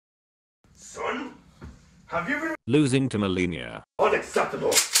Son, have you been losing to Malenia?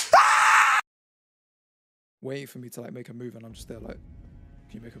 Unacceptable. Waiting for me to like make a move, and I'm just there like,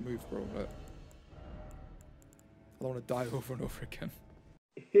 can you make a move, bro? Like, I don't want to die over and over again.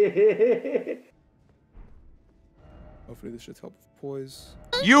 Hopefully this should help with poise.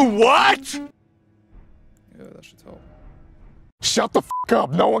 You what? Yeah, that should help. Shut the f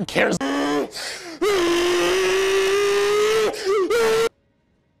up, no one cares.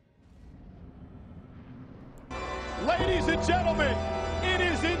 Ladies and gentlemen, it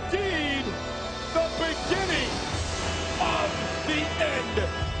is indeed the beginning of the end.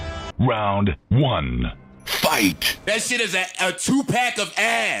 Round 1. Fight! That shit is a 2-pack of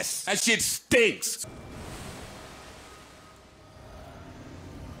ass. That shit stinks.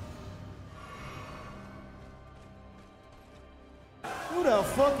 Who the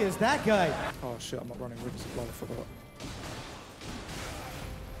fuck is that guy? Oh shit, I'm not running with supply, I forgot.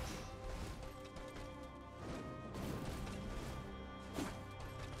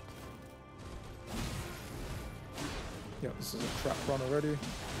 Yeah, this is a crap run already.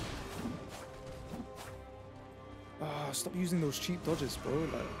 Ah, stop using those cheap dodges, bro.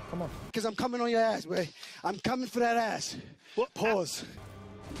 Like, come on. Because I'm coming on your ass, boy. I'm coming for that ass. What? Pause.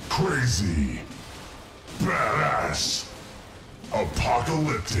 Crazy. Badass.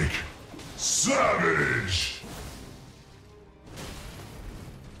 Apocalyptic. Savage.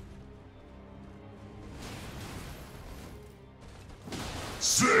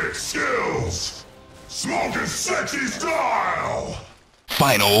 Sick skills. Smoking sexy style.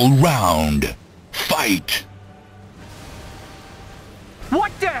 Final round. Fight.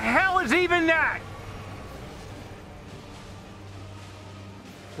 What the hell is even that?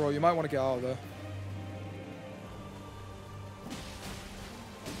 Bro, you might want to get out of there.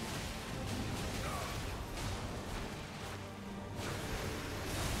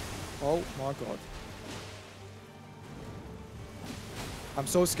 Oh my god. I'm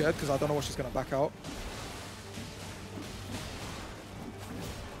so scared because I don't know what she's going to back out.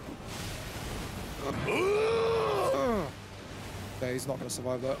 Yeah, he's not going to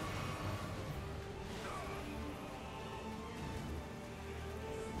survive that.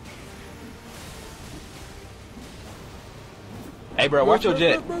 Hey bro, watch your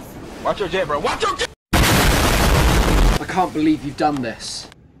jet. Watch your jet, bro. Watch your jet! I can't believe you've done this.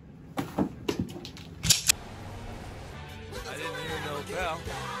 I didn't hear no bell.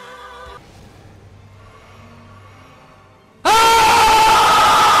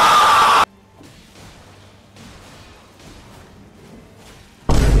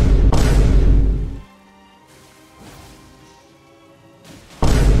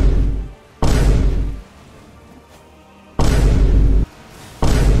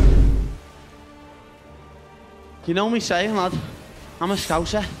 You know me saying, lad, I'm a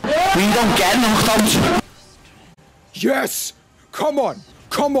scouser. We don't get knocked out. Yes! Come on!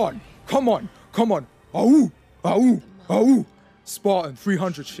 Come on! Come on! Come on! Ahoo! Ahoo! Ahoo! Spartan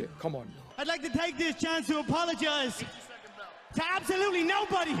 300 shit. Come on. I'd like to take this chance to apologize to absolutely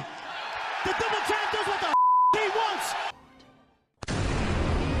nobody. The double champ does what the he wants.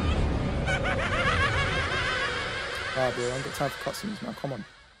 Ah, bro, I ain't got time for cutscenes, man. Come on.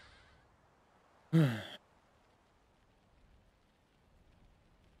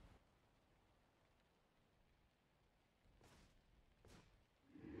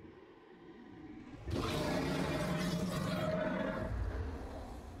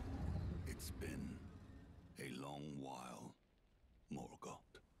 It's been a long while,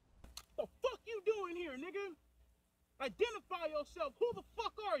 Morgoth. The fuck you doing here, nigga? Identify yourself. Who the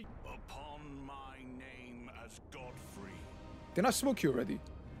fuck are you? Upon my name as Godfrey, Didn't I smoke you already?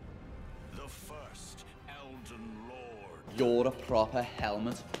 the first Elden Lord. You're a proper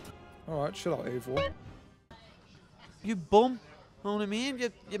helmet. Alright, chill out, Eivor. You bum. Know what I mean?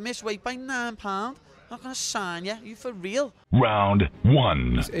 You missed weight by £9. Not gonna sign you. You for real? Round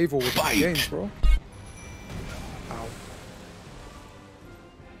 1. It's Eivor with the games, bro. Ow.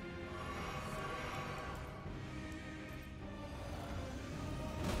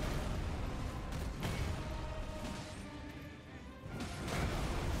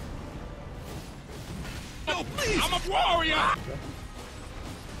 No, please! I'm a warrior!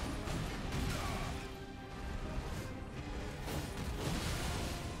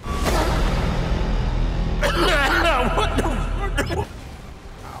 What the fuck?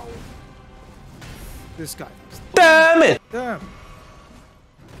 Ow. This guy. Damn it! Damn.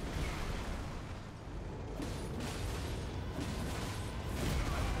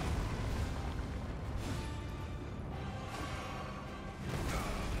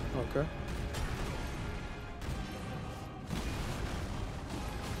 Okay.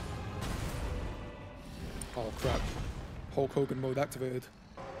 Oh crap. Hulk Hogan mode activated.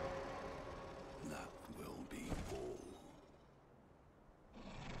 That will be all.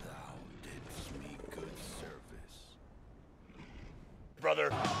 Thou didst me good service. Brother.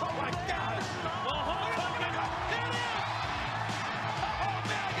 Oh my God!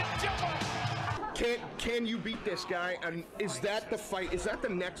 Can you beat this guy? And is that the fight? Is that the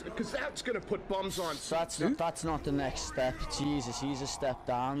next? Because that's gonna put bums on. That's not the next step. Jesus, he's a step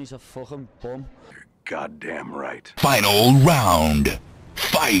down. He's a fucking bum. Goddamn right. Final round.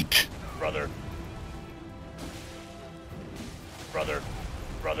 Fight. Brother. Brother.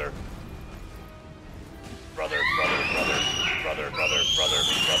 Brother. Brother. Brother. Brother. Brother. Brother. Brother.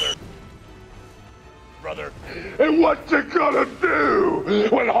 Brother. Brother. And what you gonna do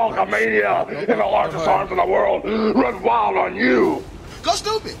when Hulkamania and the largest arms in the world run wild on you? Go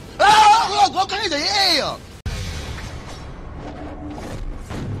stupid! Oh, go crazy! Yeah!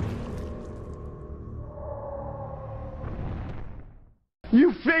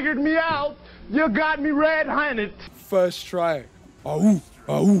 You figured me out. You got me red-handed. First try. Oh,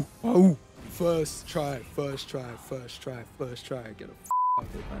 oh, oh. First try, first try, first try, first try. Get a out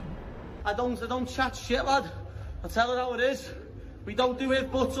of it, man. I don't chat shit, lad. I tell it how it is. We don't do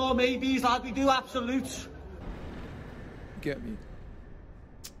if buts or maybes, lad. We do absolutes. Get me.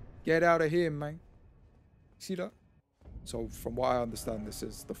 Get out of here, man. See that? So from what I understand, this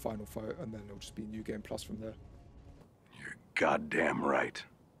is the final fight, and then it'll just be New Game Plus from there. You're goddamn right.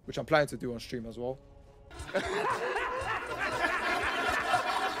 Which I'm planning to do on stream as well.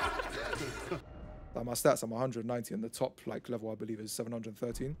 Like my stats, I'm 190, and the top like level I believe is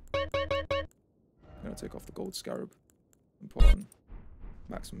 713. I'm gonna take off the gold scarab and put on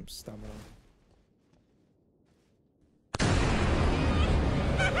maximum stamina.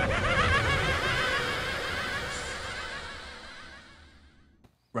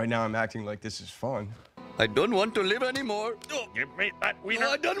 Right now, I'm acting like this is fun. I don't want to live anymore. Oh, give me that wiener.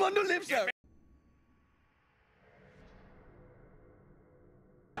 I don't want to live, sir.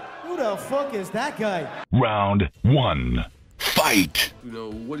 Who the fuck is that guy? Round 1. Fight. You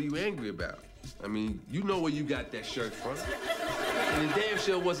know, what are you angry about? I mean, you know where you got that shirt from. And the damn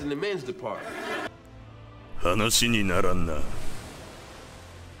sure wasn't the men's department. 話にならんな。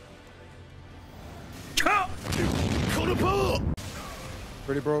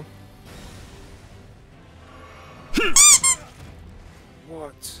Ready, bro?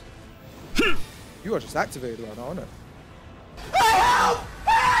 What? You are just activated right now, aren't it?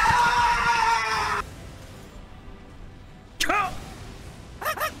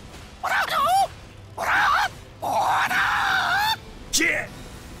 Shit!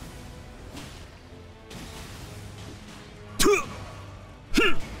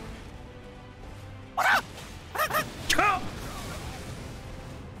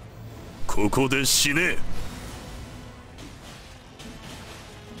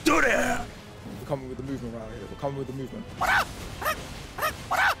 We're coming with the movement right here. We're coming with the movement.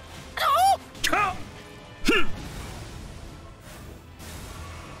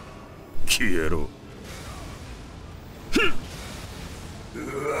 Quiero.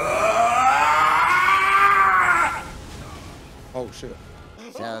 Oh shit.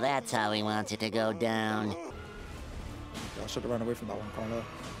 So that's how he wants it to go down. Yeah, I should have ran away from that one, can't I?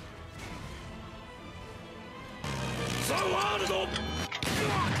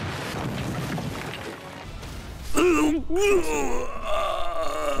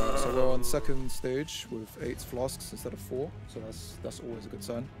 So we're on second stage with 8 flasks instead of 4, so that's always a good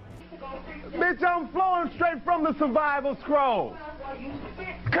sign. Bitch, I'm flowing straight from the survival scroll.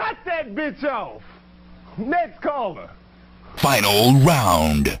 Cut that bitch off. Next caller. Final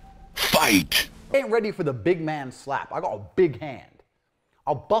round. Fight. Ain't ready for the big man slap. I got a big hand.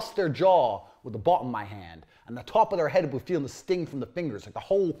 I'll bust their jaw with the bottom of my hand, and the top of their head will feel the sting from the fingers, like the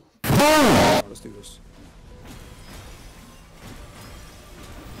whole. Right, let's do this.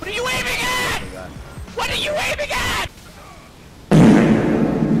 What are you aiming at? What are you aiming at?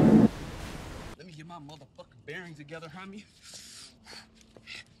 Let me get my motherfucking bearings together, homie.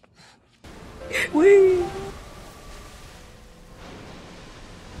 Wee.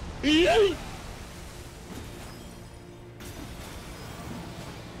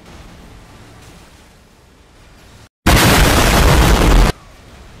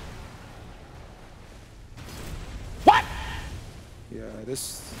 What? Yeah,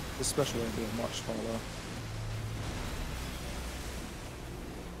 this special ain't doing much, Tyler.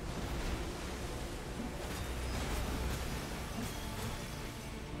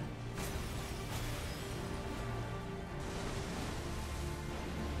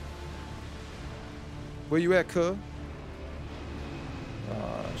 Where you at, cuz?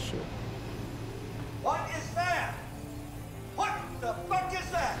 Ah, shit. What is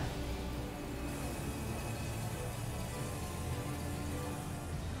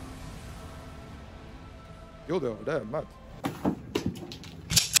You're there, mad.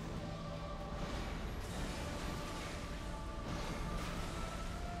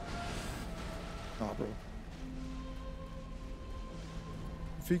 Nah, bro. You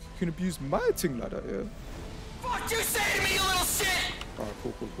think you can abuse my thing like that, yeah? What you say to me, you little shit? Alright,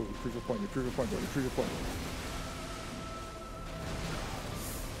 cool. You prove your point, bro. You prove your point.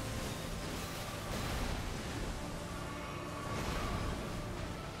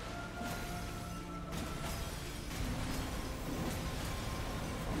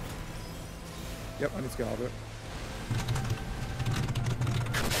 Yep, I need to get out of it.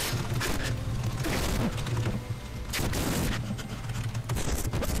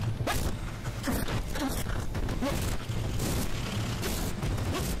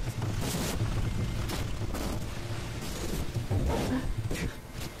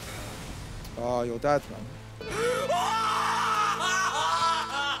 Oh, your dad, man.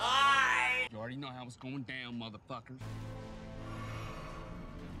 You already know how it's going down, motherfuckers.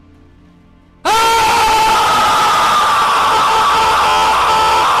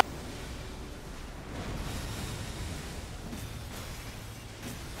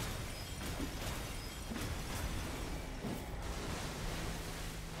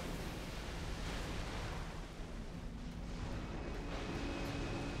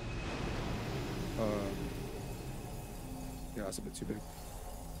 Yeah, that's a bit too big.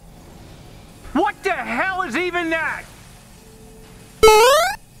 What the hell is even that?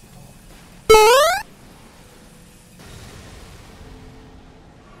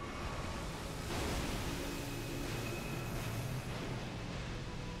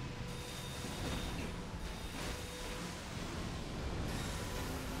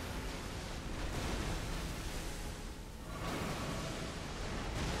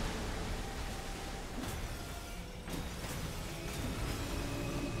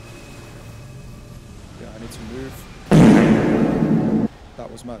 Yeah, I need to move.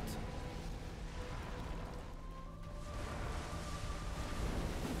 That was mad.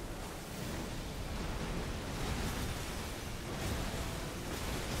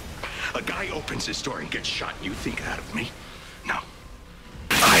 A guy opens his door and gets shot, and you think that of me? No.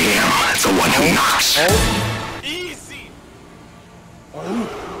 I am the one who knocks. Easy.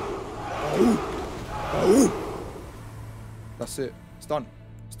 That's it. It's done.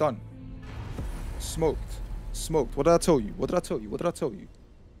 It's done. Smoked. What did I tell you? What did I tell you?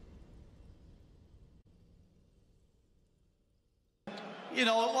 You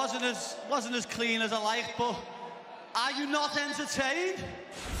know, it wasn't as clean as I like, but are you not entertained?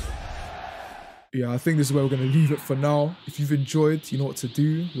 Yeah, I think this is where we're going to leave it for now. If you've enjoyed, you know what to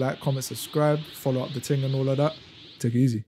do. Like, comment, subscribe, follow up the thing and all of that. Take it easy.